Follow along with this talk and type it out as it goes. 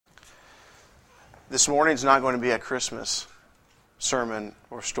this morning is not going to be a Christmas sermon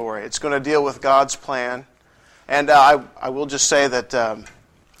or story. It's going to deal with God's plan. And I will just say that I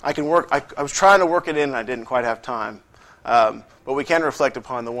was trying to work it in and I didn't quite have time. But we can reflect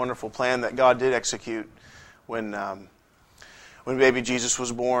upon the wonderful plan that God did execute when baby Jesus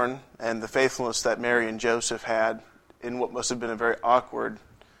was born, and the faithfulness that Mary and Joseph had in what must have been a very awkward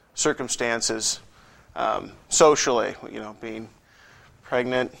circumstances socially, being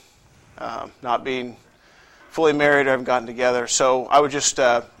pregnant, not being fully married or haven't gotten together. So I would just,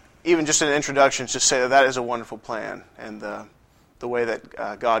 even just in an introduction, just say that is a wonderful plan and the way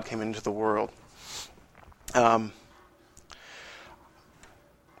that God came into the world. My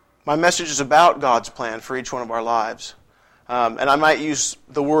message is about God's plan for each one of our lives. And I might use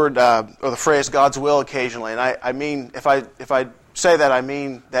the word or the phrase God's will occasionally. And I mean, if I say that, I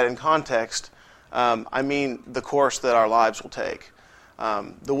mean that in context. I mean the course that our lives will take.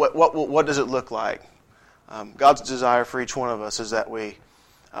 What does it look like? God's desire for each one of us is that we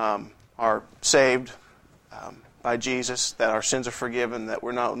are saved by Jesus, that our sins are forgiven, that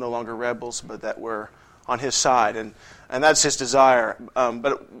we're no longer rebels, but that we're on His side. And that's His desire.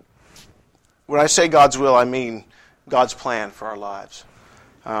 But when I say God's will, I mean God's plan for our lives.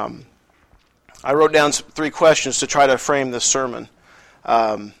 I wrote down 3 questions to try to frame this sermon.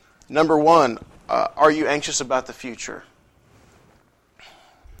 Number 1, are you anxious about the future?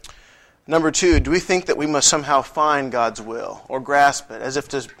 Number 2, do we think that we must somehow find God's will or grasp it as if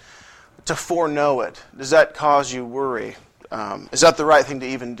to foreknow it? Does that cause you worry? Is that the right thing to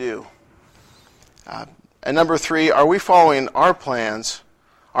even do? And number 3, are we following our plans,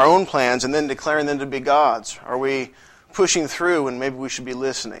 our own plans, and then declaring them to be God's? Are we pushing through when maybe we should be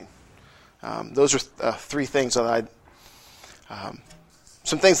listening? Those are 3 things that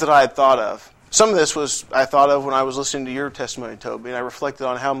some things that I had thought of. Some of this I thought of when I was listening to your testimony, Toby, and I reflected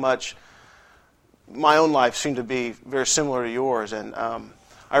on how much my own life seemed to be very similar to yours. And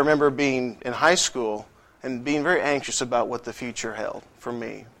I remember being in high school and being very anxious about what the future held for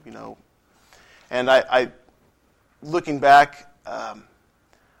me, And I looking back,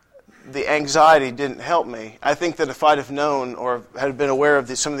 the anxiety didn't help me. I think that if I'd have known or had been aware of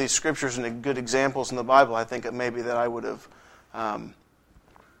some of these scriptures and the good examples in the Bible, I think maybe that I would have,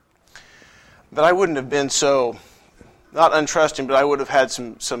 that I wouldn't have been so, not untrusting, but I would have had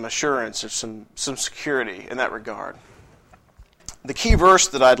some assurance or some security in that regard. The key verse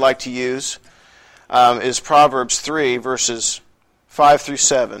that I'd like to use is Proverbs 3, verses 5 through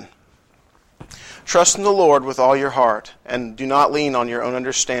 7. Trust in the Lord with all your heart, and do not lean on your own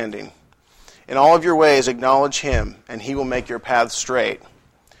understanding. In all of your ways acknowledge Him, and He will make your paths straight.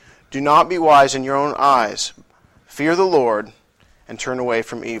 Do not be wise in your own eyes. Fear the Lord, and turn away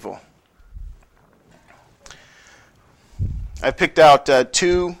from evil. I picked out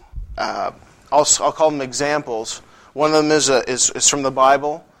 2, I'll call them examples. One of them is from the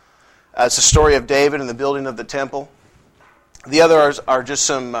Bible. It's the story of David and the building of the temple. The others are just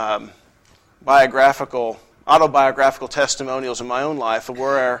some autobiographical testimonials in my own life of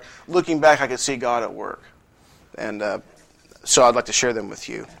where, looking back, I could see God at work. And so I'd like to share them with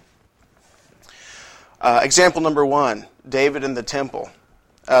you. Example number 1, David and the temple.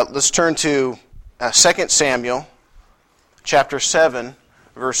 Let's turn to 2 Samuel chapter 7,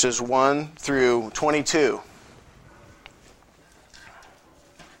 verses 1 through 22.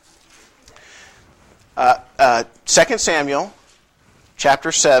 2 Samuel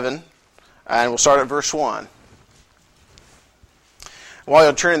chapter 7, and we'll start at verse 1. While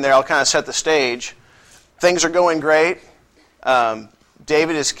you're turning there, I'll kind of set the stage. Things are going great.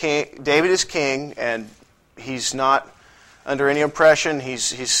 David is king, and he's not under any oppression.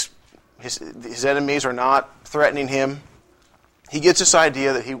 His enemies are not threatening him. He gets this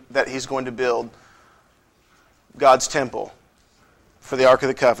idea that he's going to build God's temple for the Ark of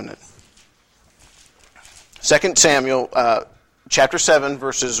the Covenant. 2 Samuel chapter 7,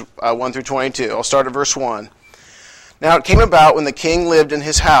 verses 1 through 22. I'll start at verse 1. Now it came about when the king lived in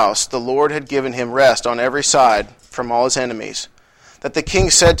his house, the Lord had given him rest on every side from all his enemies, that the king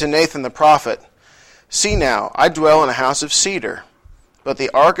said to Nathan the prophet, See now, I dwell in a house of cedar, but the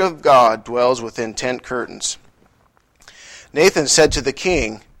ark of God dwells within tent curtains. Nathan said to the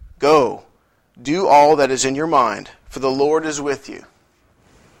king, Go, do all that is in your mind, for the Lord is with you.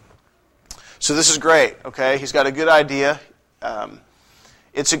 So this is great, okay? He's got a good idea.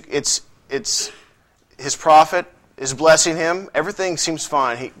 It's his prophet is blessing him. Everything seems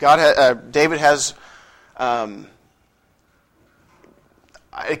fine. David has.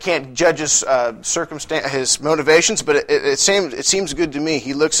 I can't judge his his motivations, but it seems good to me.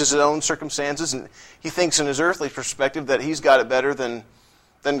 He looks at his own circumstances and he thinks, in his earthly perspective, that he's got it better than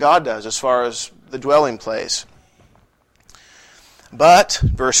than God does as far as the dwelling place. But,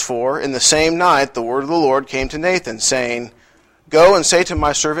 verse 4, in the same night the word of the Lord came to Nathan, saying, Go and say to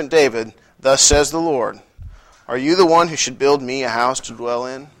my servant David, Thus says the Lord, Are you the one who should build me a house to dwell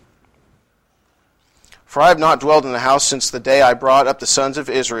in? For I have not dwelled in a house since the day I brought up the sons of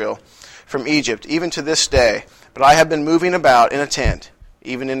Israel from Egypt, even to this day, but I have been moving about in a tent,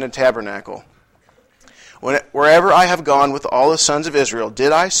 even in a tabernacle. Wherever I have gone with all the sons of Israel,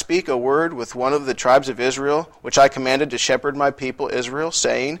 did I speak a word with one of the tribes of Israel, which I commanded to shepherd my people Israel,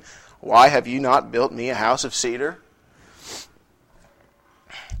 saying, Why have you not built me a house of cedar?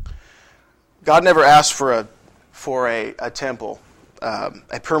 God never asked for a temple,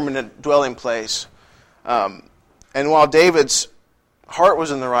 a permanent dwelling place. And while David's heart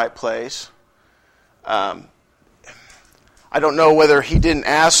was in the right place, I don't know whether he didn't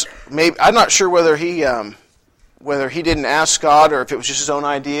ask. Maybe I'm not sure whether he didn't ask God, or if it was just his own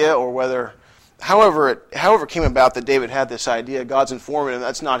idea, or whether, however it came about that David had this idea. God's informing him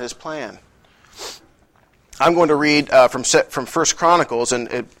that's not his plan. I'm going to read from 1 Chronicles and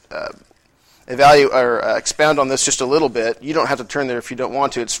expound on this just a little bit. You don't have to turn there if you don't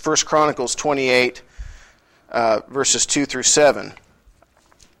want to. It's 1 Chronicles 28, verses 2 through 7.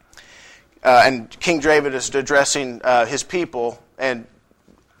 And King David is addressing his people, and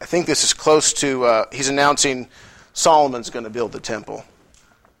I think this is close to, he's announcing Solomon's going to build the temple.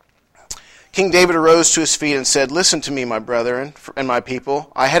 King David arose to his feet and said, Listen to me, my brethren and my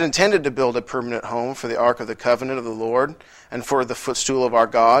people. I had intended to build a permanent home for the ark of the covenant of the Lord and for the footstool of our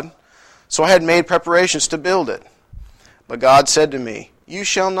God. So I had made preparations to build it. But God said to me, You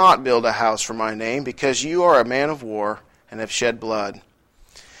shall not build a house for my name, because you are a man of war and have shed blood.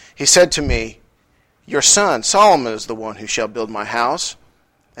 He said to me, Your son Solomon is the one who shall build my house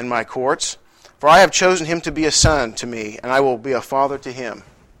and my courts, for I have chosen him to be a son to me, and I will be a father to him.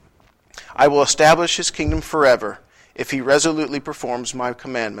 I will establish his kingdom forever, if he resolutely performs my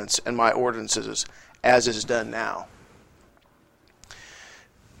commandments and my ordinances, as is done now.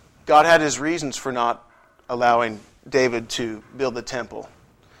 God had his reasons for not allowing David to build the temple.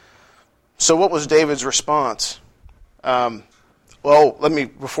 So what was David's response? Well,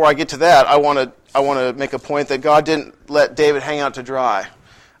 before I get to that, I want to make a point that God didn't let David hang out to dry,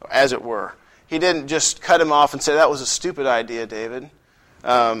 as it were. He didn't just cut him off and say, That was a stupid idea, David.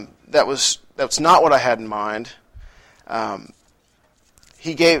 That's not what I had in mind.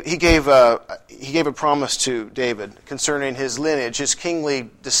 He gave a promise to David concerning his lineage, his kingly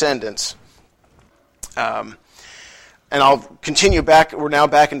descendants. And I'll continue back. We're now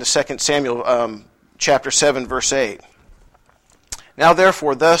back into 2 Samuel chapter 7, verse 8. Now,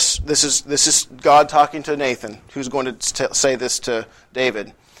 therefore, this is God talking to Nathan, who's going to say this to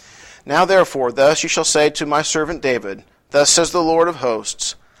David. Now, therefore, thus you shall say to my servant David, Thus says the Lord of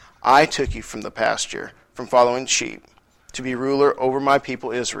hosts, I took you from the pasture, from following sheep, to be ruler over my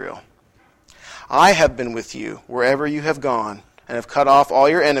people Israel. I have been with you wherever you have gone, and have cut off all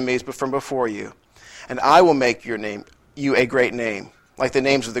your enemies from before you. And I will make you a great name, like the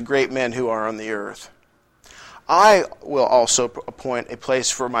names of the great men who are on the earth. I will also appoint a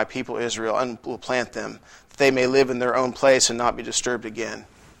place for my people Israel, and will plant them, that they may live in their own place and not be disturbed again.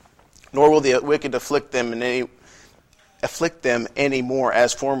 Nor will the wicked afflict them any more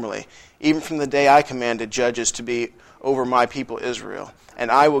as formerly, even from the day I commanded judges to be over my people Israel.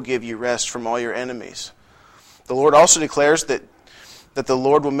 And I will give you rest from all your enemies. The Lord also declares that the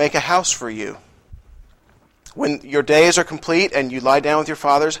Lord will make a house for you. When your days are complete and you lie down with your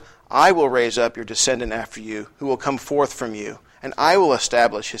fathers, I will raise up your descendant after you, who will come forth from you, and I will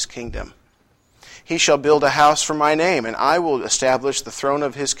establish his kingdom. He shall build a house for my name, and I will establish the throne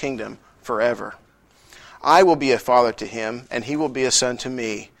of his kingdom forever. I will be a father to him, and he will be a son to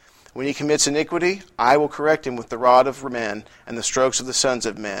me. When he commits iniquity, I will correct him with the rod of men and the strokes of the sons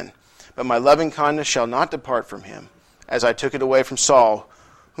of men. But my loving kindness shall not depart from him, as I took it away from Saul,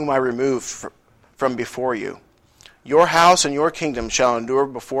 whom I removed from before you. Your house and your kingdom shall endure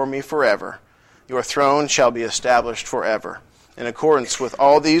before me forever. Your throne shall be established forever. In accordance with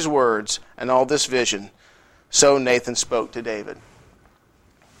all these words and all this vision, so Nathan spoke to David.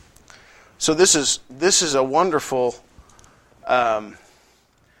 So this is a wonderful.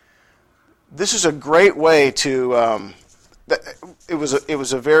 This is a great way to. It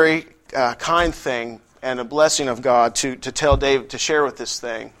was a very kind thing and a blessing of God to tell David to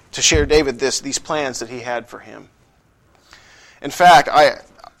share David these plans that he had for him. In fact,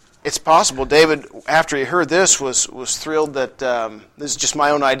 it's possible David, after he heard this, was thrilled that this is just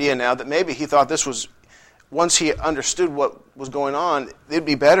my own idea now, that maybe he thought this was, once he understood what was going on, it'd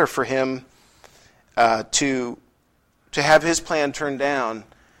be better for him to have his plan turned down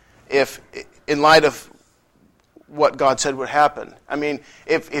if in light of what God said would happen. I mean,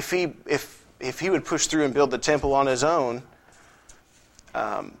 if he would push through and build the temple on his own,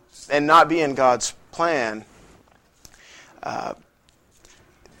 and not be in God's plan,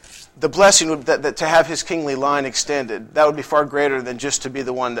 the blessing would that to have his kingly line extended, that would be far greater than just to be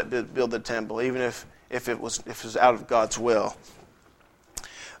the one that build the temple, even if it was out of God's will.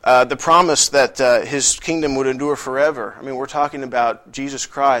 The promise that his kingdom would endure forever. I mean, we're talking about Jesus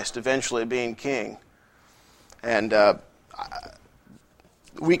Christ eventually being king, and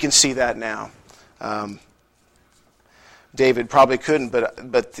we can see that now. David probably couldn't,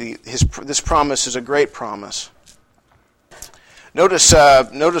 but this promise is a great promise. Notice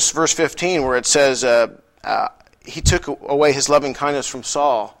verse 15 where it says, he took away his loving kindness from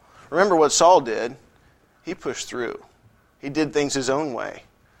Saul. Remember what Saul did? He pushed through. He did things his own way,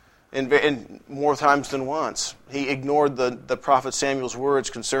 and more times than once. He ignored the prophet Samuel's words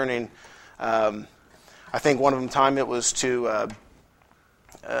concerning, I think one of them time it was to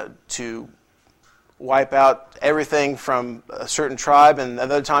wipe out everything from a certain tribe, and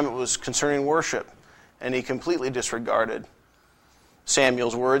another time it was concerning worship. And he completely disregarded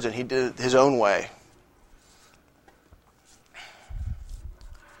Samuel's words, and he did it his own way.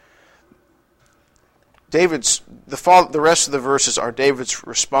 The rest of the verses are David's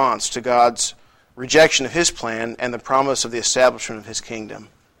response to God's rejection of his plan and the promise of the establishment of his kingdom.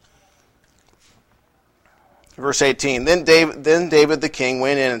 Verse 18, Then David the king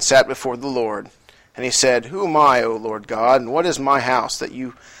went in and sat before the Lord, and he said, Who am I, O Lord God, and what is my house that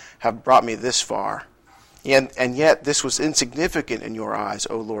you have brought me this far? And yet this was insignificant in your eyes,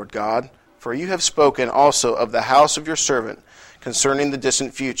 O Lord God, for you have spoken also of the house of your servant concerning the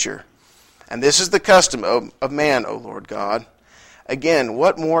distant future. And this is the custom of man, O Lord God. Again,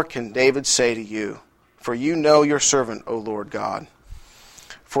 what more can David say to you? For you know your servant, O Lord God.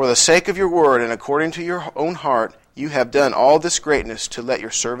 For the sake of your word and according to your own heart, you have done all this greatness to let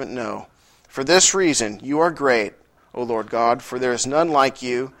your servant know. For this reason you are great, O Lord God, for there is none like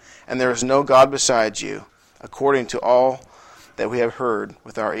you, and there is no God besides you, according to all that we have heard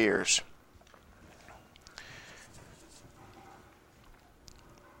with our ears.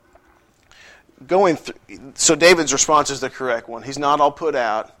 So David's response is the correct one. He's not all put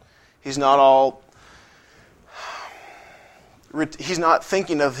out. He's not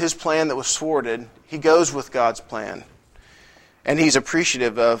thinking of his plan that was thwarted. He goes with God's plan. And he's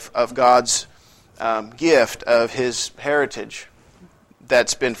appreciative of God's gift of his heritage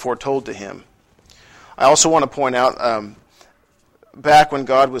that's been foretold to him. I also want to point out, back when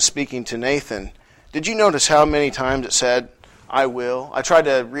God was speaking to Nathan, did you notice how many times it said, I will? I tried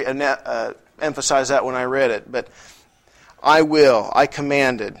to emphasize that when I read it, but I will, I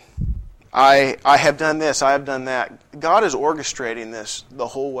commanded, I have done this, I have done that. God is orchestrating this the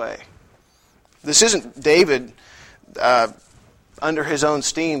whole way. This isn't David under his own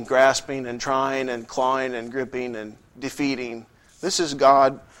steam, grasping and trying and clawing and gripping and defeating. This is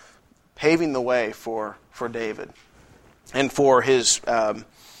God paving the way for David and for his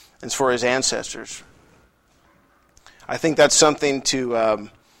ancestors. I think that's something to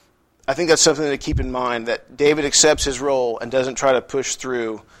keep in mind, that David accepts his role and doesn't try to push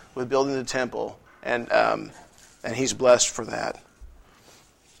through with building the temple, and he's blessed for that.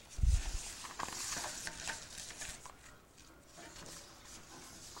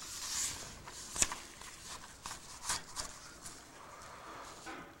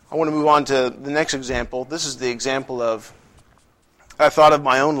 I want to move on to the next example. This is the example of, I thought of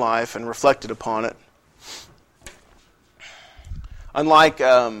my own life and reflected upon it. Unlike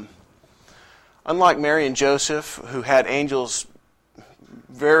Mary and Joseph, who had angels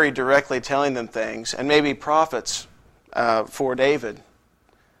very directly telling them things, and maybe prophets for David,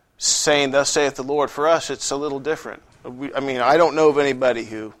 saying, Thus saith the Lord, for us it's a little different. I don't know of anybody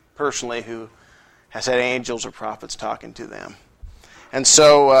who has had angels or prophets talking to them. And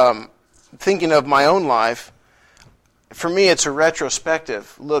so, thinking of my own life, for me it's a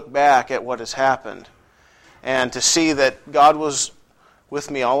retrospective look back at what has happened, and to see that God was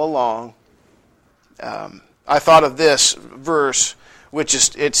with me all along. I thought of this verse, which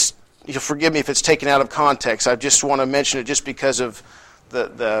is, you'll forgive me if it's taken out of context. I just want to mention it just because of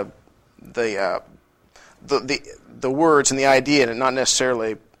the words and the idea, and not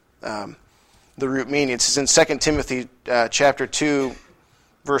necessarily the root meaning. It's in 2 Timothy chapter 2,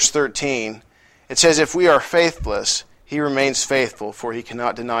 verse 13. It says, If we are faithless, he remains faithful, for he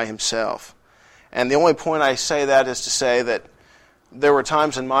cannot deny himself. And the only point I say that is to say that there were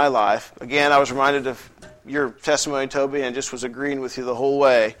times in my life, again, I was reminded of your testimony, Toby, and just was agreeing with you the whole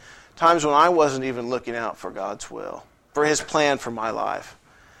way, times when I wasn't even looking out for God's will, for his plan for my life.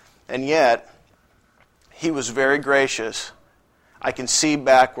 And yet, he was very gracious. I can see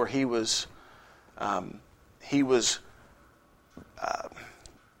back where he was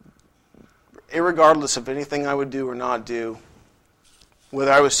irregardless of anything I would do or not do,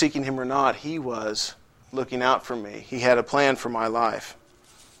 whether I was seeking him or not, he was looking out for me. He had a plan for my life.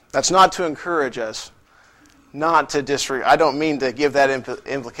 That's not to encourage us, not to disregard. I don't mean to give that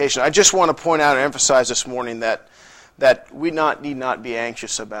implication. I just want to point out and emphasize this morning that we need not be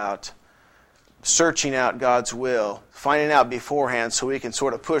anxious about searching out God's will, finding out beforehand so we can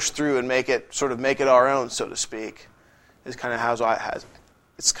sort of push through and make it our own, so to speak. It's kind of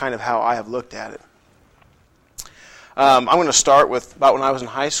how I have looked at it. I'm going to start with about when I was in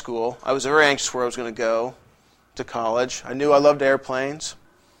high school. I was very anxious where I was going to go to college. I knew I loved airplanes.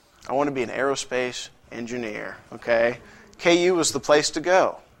 I wanted to be an aerospace engineer. Okay, KU was the place to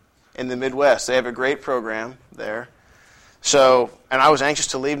go in the Midwest. They have a great program there. So, and I was anxious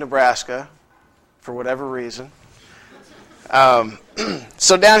to leave Nebraska for whatever reason.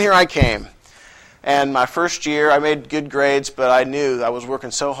 So down here I came. And my first year, I made good grades, but I knew I was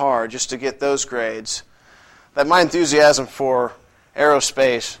working so hard just to get those grades that my enthusiasm for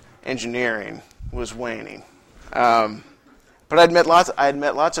aerospace engineering was waning. But I had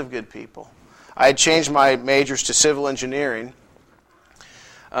met lots of good people. I had changed my majors to civil engineering.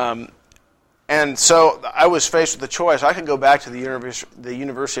 And so I was faced with a choice. I could go back to the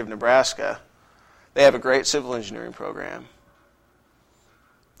University of Nebraska. They have a great civil engineering program.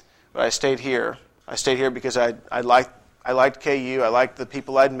 But I stayed here. I stayed here because I liked KU. I liked the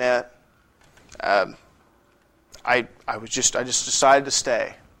people I'd met. I just decided to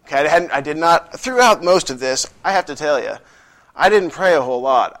stay. Okay, I did not throughout most of this. I have to tell you, I didn't pray a whole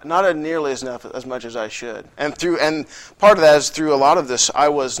lot, not nearly as much as I should. And part of that is through a lot of this, I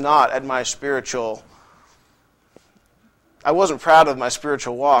was not at my spiritual. I wasn't proud of my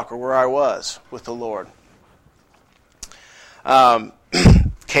spiritual walk or where I was with the Lord.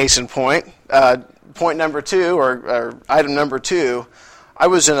 Case in point. Point number 2, or item number 2, I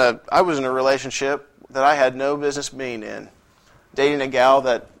was in a relationship that I had no business being in, dating a gal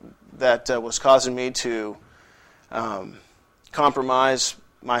that was causing me to compromise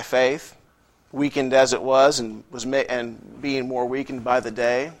my faith, weakened as it was, and being more weakened by the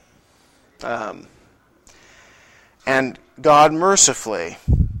day. And God mercifully,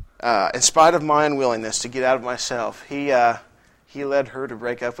 in spite of my unwillingness to get out of myself, He led her to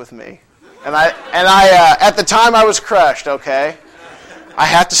break up with me. And I at the time I was crushed, okay? I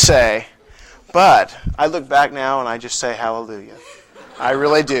have to say. But I look back now and I just say hallelujah. I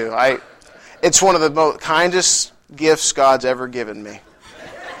really do. It's one of the most kindest gifts God's ever given me.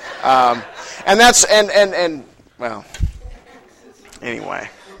 And that's well, anyway.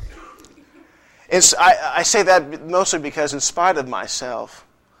 I say that mostly because in spite of myself,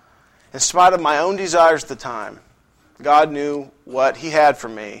 in spite of my own desires at the time, God knew what He had for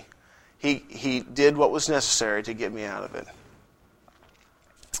me. He did what was necessary to get me out of it.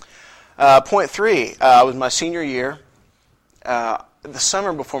 Point 3 was my senior year. The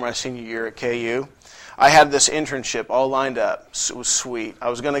summer before my senior year at KU, I had this internship all lined up. It was sweet. I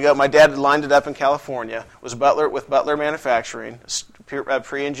was going to go. My dad had lined it up in California. It was with Butler Manufacturing, a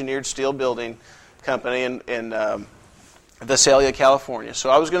pre-engineered steel building company in Visalia, California. So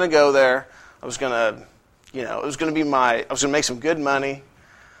I was going to go there. I was going to, it was going to be I was going to make some good money.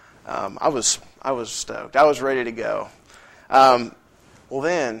 I was stoked. I was ready to go. Well,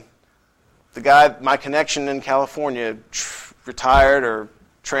 then the guy, my connection in California, retired or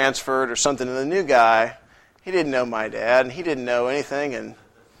transferred or something, and the new guy, he didn't know my dad, and he didn't know anything, and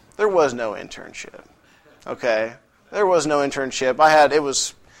there was no internship. Okay? There was no internship. It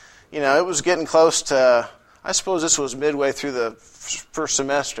was getting close to, I suppose this was midway through the first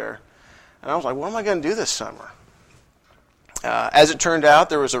semester, and I was like, what am I going to do this summer? As it turned out,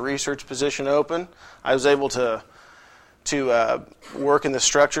 there was a research position open. I was able to work in the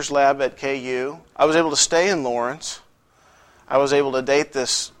structures lab at KU. I was able to stay in Lawrence. I was able to date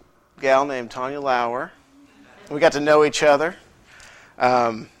this gal named Tanya Lauer. We got to know each other.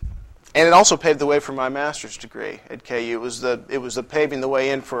 And it also paved the way for my master's degree at KU. It was the paving the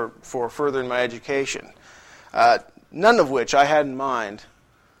way in for furthering my education. None of which I had in mind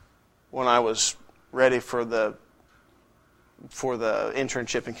when I was ready for the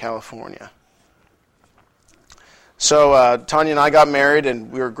internship in California. So Tanya and I got married,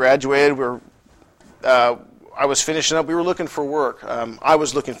 and we were graduated. I was finishing up. We were looking for work. I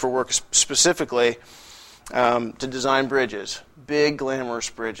was looking for work specifically to design bridges, big, glamorous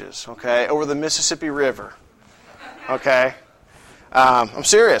bridges, okay, over the Mississippi River, okay. I'm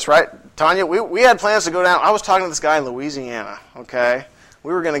serious, right? Tanya, we had plans to go down. I was talking to this guy in Louisiana, okay.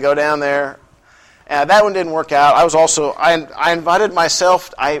 We were going to go down there. That one didn't work out. I invited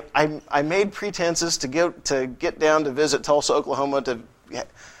myself. I made pretenses to get down to visit Tulsa, Oklahoma, to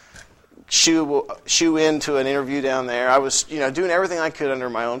shoe into an interview down there. I was, doing everything I could under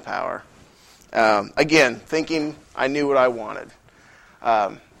my own power. Again, thinking I knew what I wanted.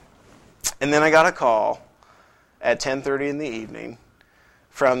 And then I got a call at 10:30 in the evening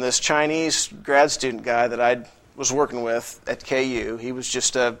from this Chinese grad student guy that I was working with at KU. He was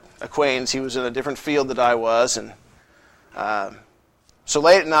just a acquaintance. He was in a different field that I was, and so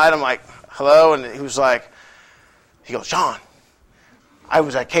late at night, I'm like, "Hello," and he goes, "John, he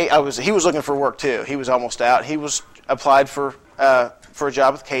was looking for work too. He was almost out. He was applied for a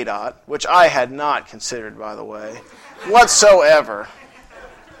job with KDOT, which I had not considered, by the way, whatsoever.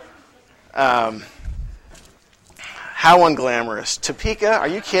 How unglamorous. Topeka? Are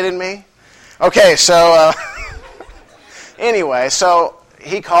you kidding me? Okay, so anyway, so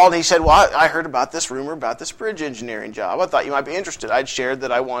he called. He said, "Well, I heard about this rumor about this bridge engineering job. I thought you might be interested." I'd shared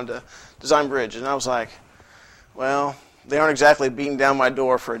that I wanted to design bridges, and I was like, "Well, they aren't exactly beating down my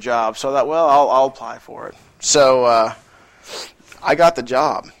door for a job." So I thought, well, I'll apply for it. So I got the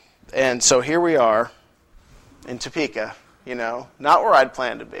job. And so here we are in Topeka, not where I'd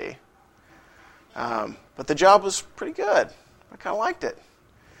planned to be. But the job was pretty good. I kind of liked it.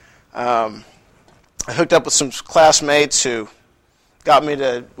 I hooked up with some classmates who got me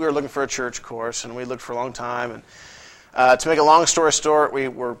we were looking for a church course, and we looked for a long time. And to make a long story short,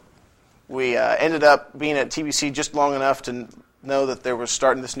 we ended up being at TBC just long enough to know that there was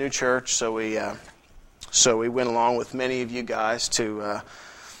starting this new church, so we went along with many of you guys to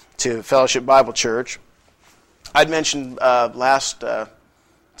Fellowship Bible Church. I'd mentioned last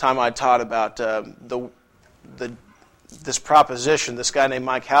time I taught about this proposition this guy named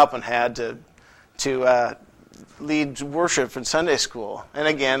Mike Halpin had to lead worship in Sunday school. And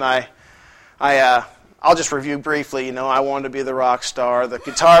again, I'll just review briefly. I wanted to be the rock star, the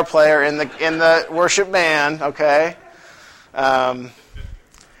guitar player in the worship band. Okay, but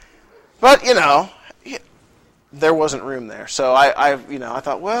there wasn't room there. So I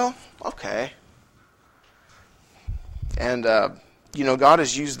thought, well, okay. And God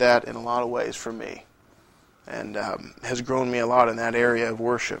has used that in a lot of ways for me, and has grown me a lot in that area of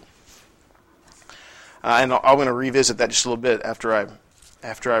worship. And I'm going to revisit that just a little bit after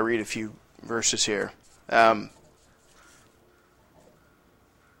I read a few verses here.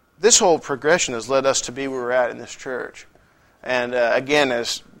 This whole progression has led us to be where we're at in this church. And again,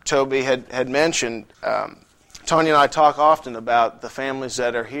 as Toby had mentioned, Tanya and I talk often about the families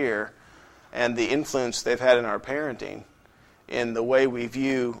that are here and the influence they've had in our parenting, in the way we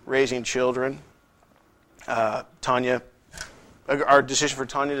view raising children. Our decision for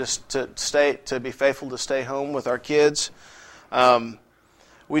Tanya to be faithful to stay home with our kids.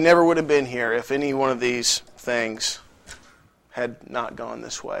 We never would have been here if any one of these things had not gone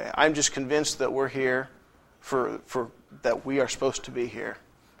this way. I'm just convinced that we're here for that we are supposed to be here,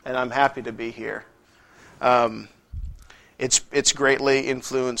 and I'm happy to be here. It's greatly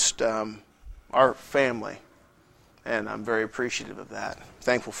influenced our family, and I'm very appreciative of that.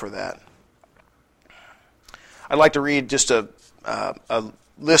 Thankful for that. I'd like to read just a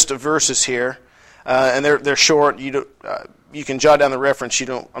list of verses here, and they're short. You can jot down the reference.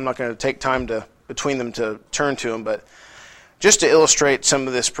 I'm not going to take time between them to turn to them, but just to illustrate some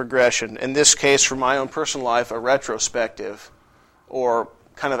of this progression. In this case, for my own personal life, a retrospective, or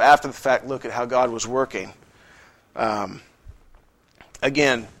kind of after the fact look at how God was working.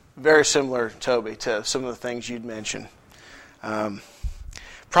 Again, very similar, Toby, to some of the things you'd mentioned.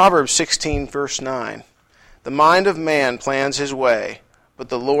 Proverbs 16, verse 9. The mind of man plans his way, but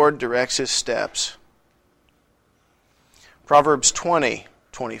the Lord directs his steps. Proverbs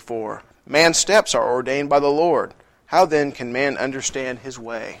 20:24. Man's steps are ordained by the Lord. How then can man understand his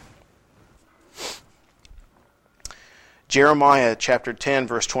way? Jeremiah chapter 10,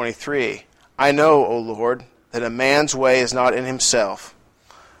 verse 23. I know, O Lord, that a man's way is not in himself,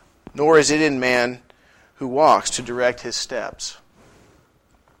 nor is it in man who walks to direct his steps.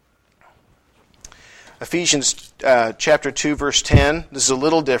 Ephesians chapter 2, verse 10. This is a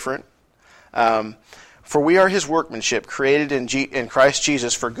little different. For we are his workmanship, created in Christ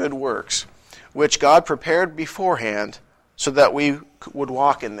Jesus for good works, which God prepared beforehand so that we would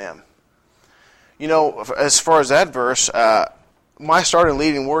walk in them. As far as that verse, my start in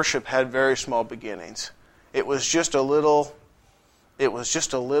leading worship had very small beginnings. It was just to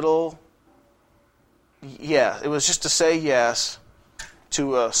say yes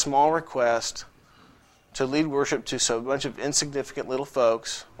to a small request to lead worship to a bunch of insignificant little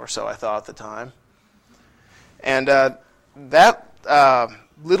folks, or so I thought at the time. And that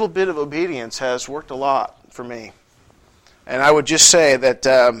little bit of obedience has worked a lot for me. And I would just say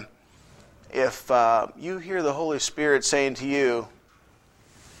that if you hear the Holy Spirit saying to you,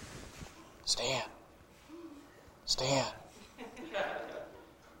 Stan,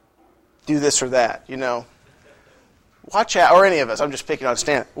 do this or that, watch out, or any of us, I'm just picking on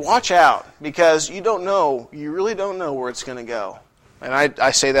Stan, watch out, because you really don't know where it's going to go. And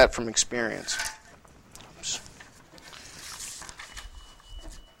I say that from experience. Oops.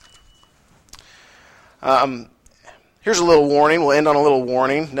 Here's a little warning. We'll end on a little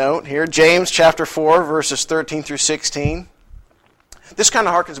warning note here. James chapter 4, verses 13 through 16. This kind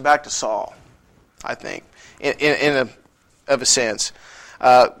of harkens back to Saul, I think, in a sense.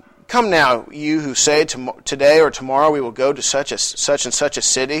 Come now, you who say today or tomorrow we will go to such and such a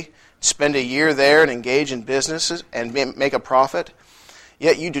city, spend a year there and engage in businesses and make a profit.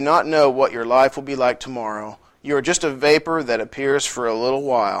 Yet you do not know what your life will be like tomorrow. You are just a vapor that appears for a little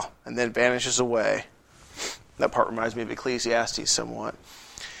while and then vanishes away. That part reminds me of Ecclesiastes somewhat.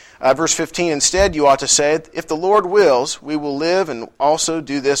 Verse 15, instead you ought to say, if the Lord wills, we will live and also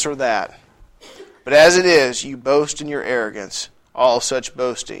do this or that. But as it is, you boast in your arrogance. All such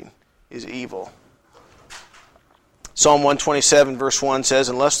boasting is evil. Psalm 127 verse 1 says,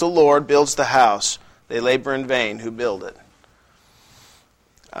 unless the Lord builds the house, they labor in vain who build it.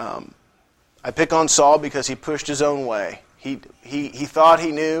 I pick on Saul because he pushed his own way. He thought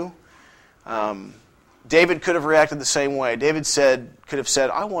he knew. David could have reacted the same way. David could have said,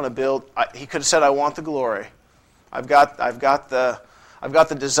 I want to build. He could have said, I want the glory. I've got the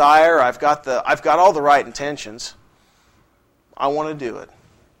desire. I've got all the right intentions. I want to do it.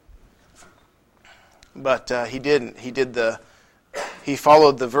 But he didn't. He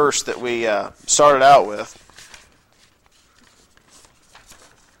followed the verse that we started out with.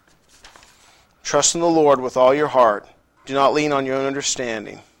 Trust in the Lord with all your heart. Do not lean on your own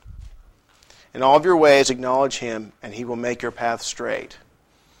understanding. In all of your ways acknowledge Him, and He will make your path straight.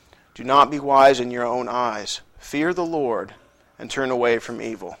 Do not be wise in your own eyes. Fear the Lord, and turn away from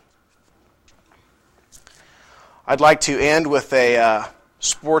evil. I'd like to end with a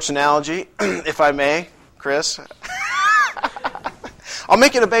sports analogy, if I may, Chris. I'll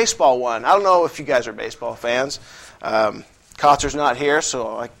make it a baseball one. I don't know if you guys are baseball fans. Kotzer's not here,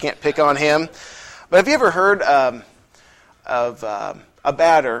 so I can't pick on him. But have you ever heard of a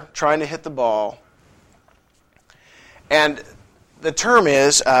batter trying to hit the ball? And the term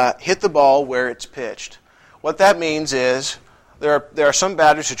is hit the ball where it's pitched. What that means is there are some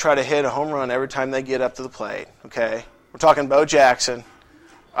batters who try to hit a home run every time they get up to the plate. Okay, we're talking Bo Jackson,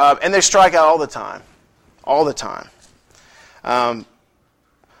 and they strike out all the time.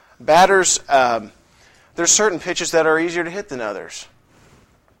 Batters, there's certain pitches that are easier to hit than others,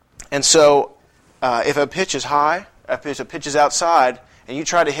 and so if a pitch is high, if a pitch is outside, and you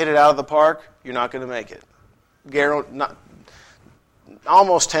try to hit it out of the park, you're not going to make it.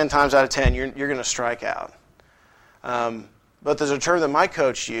 Almost 10 times out of 10, you're going to strike out. But there's a term that my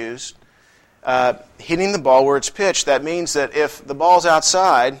coach used, hitting the ball where it's pitched. That means that if the ball's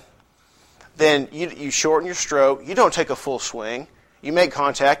outside, then you shorten your stroke. You don't take a full swing. You make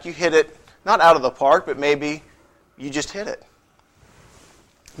contact. You hit it, not out of the park, but maybe you just hit it.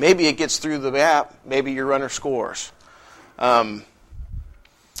 Maybe it gets through the gap. Maybe your runner scores.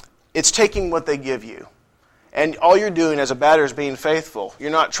 It's taking what they give you. And all you're doing as a batter is being faithful.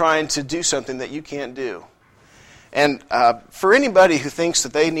 You're not trying to do something that you can't do. And for anybody who thinks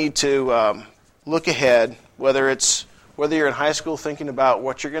that they need to look ahead, whether you're in high school thinking about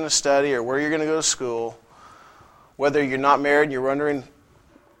what you're going to study or where you're going to go to school, whether you're not married and you're wondering,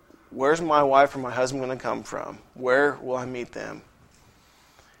 where's my wife or my husband going to come from? Where will I meet them?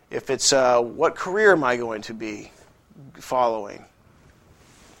 If it's what career am I going to be following?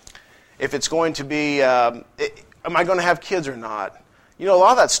 If it's going to be, am I going to have kids or not? A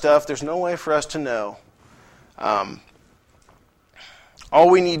lot of that stuff, there's no way for us to know. All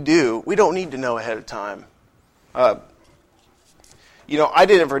we don't need to know ahead of time. I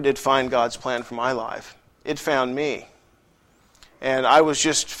never did find God's plan for my life. It found me. And I was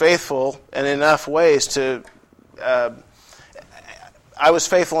just faithful in enough ways to, I was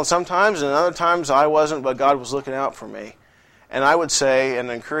faithful in some times, and other times I wasn't, but God was looking out for me. And I would say and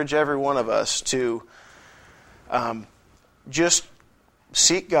encourage every one of us to just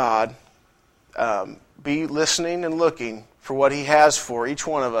seek God, be listening and looking for what He has for each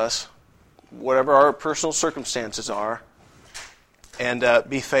one of us, whatever our personal circumstances are, and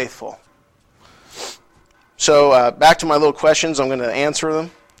be faithful. So back to my little questions. I'm going to answer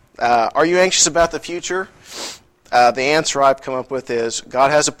them. Are you anxious about the future? The answer I've come up with is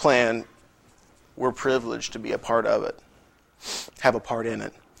God has a plan. We're privileged to be a part of it. have a part in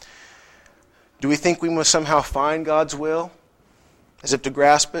it. Do we think we must somehow find God's will as if to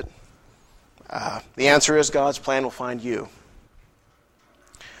grasp it? The answer is God's plan will find you.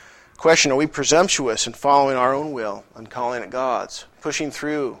 Question, are we presumptuous in following our own will and calling it God's, pushing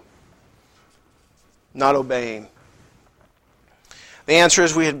through, not obeying? The answer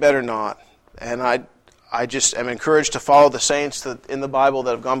is we had better not. And I just am encouraged to follow the saints in the Bible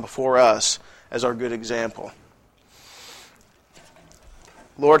that have gone before us as our good example.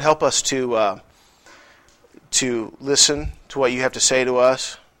 Lord, help us to listen to what you have to say to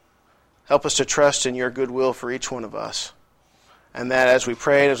us. Help us to trust in your goodwill for each one of us. And that as we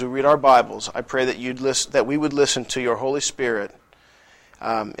pray, as we read our Bibles, I pray that that we would listen to your Holy Spirit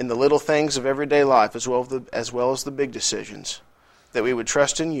in the little things of everyday life as well as the big decisions. That we would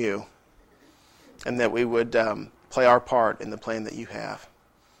trust in you, and that we would play our part in the plan that you have.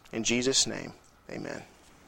 In Jesus' name, amen.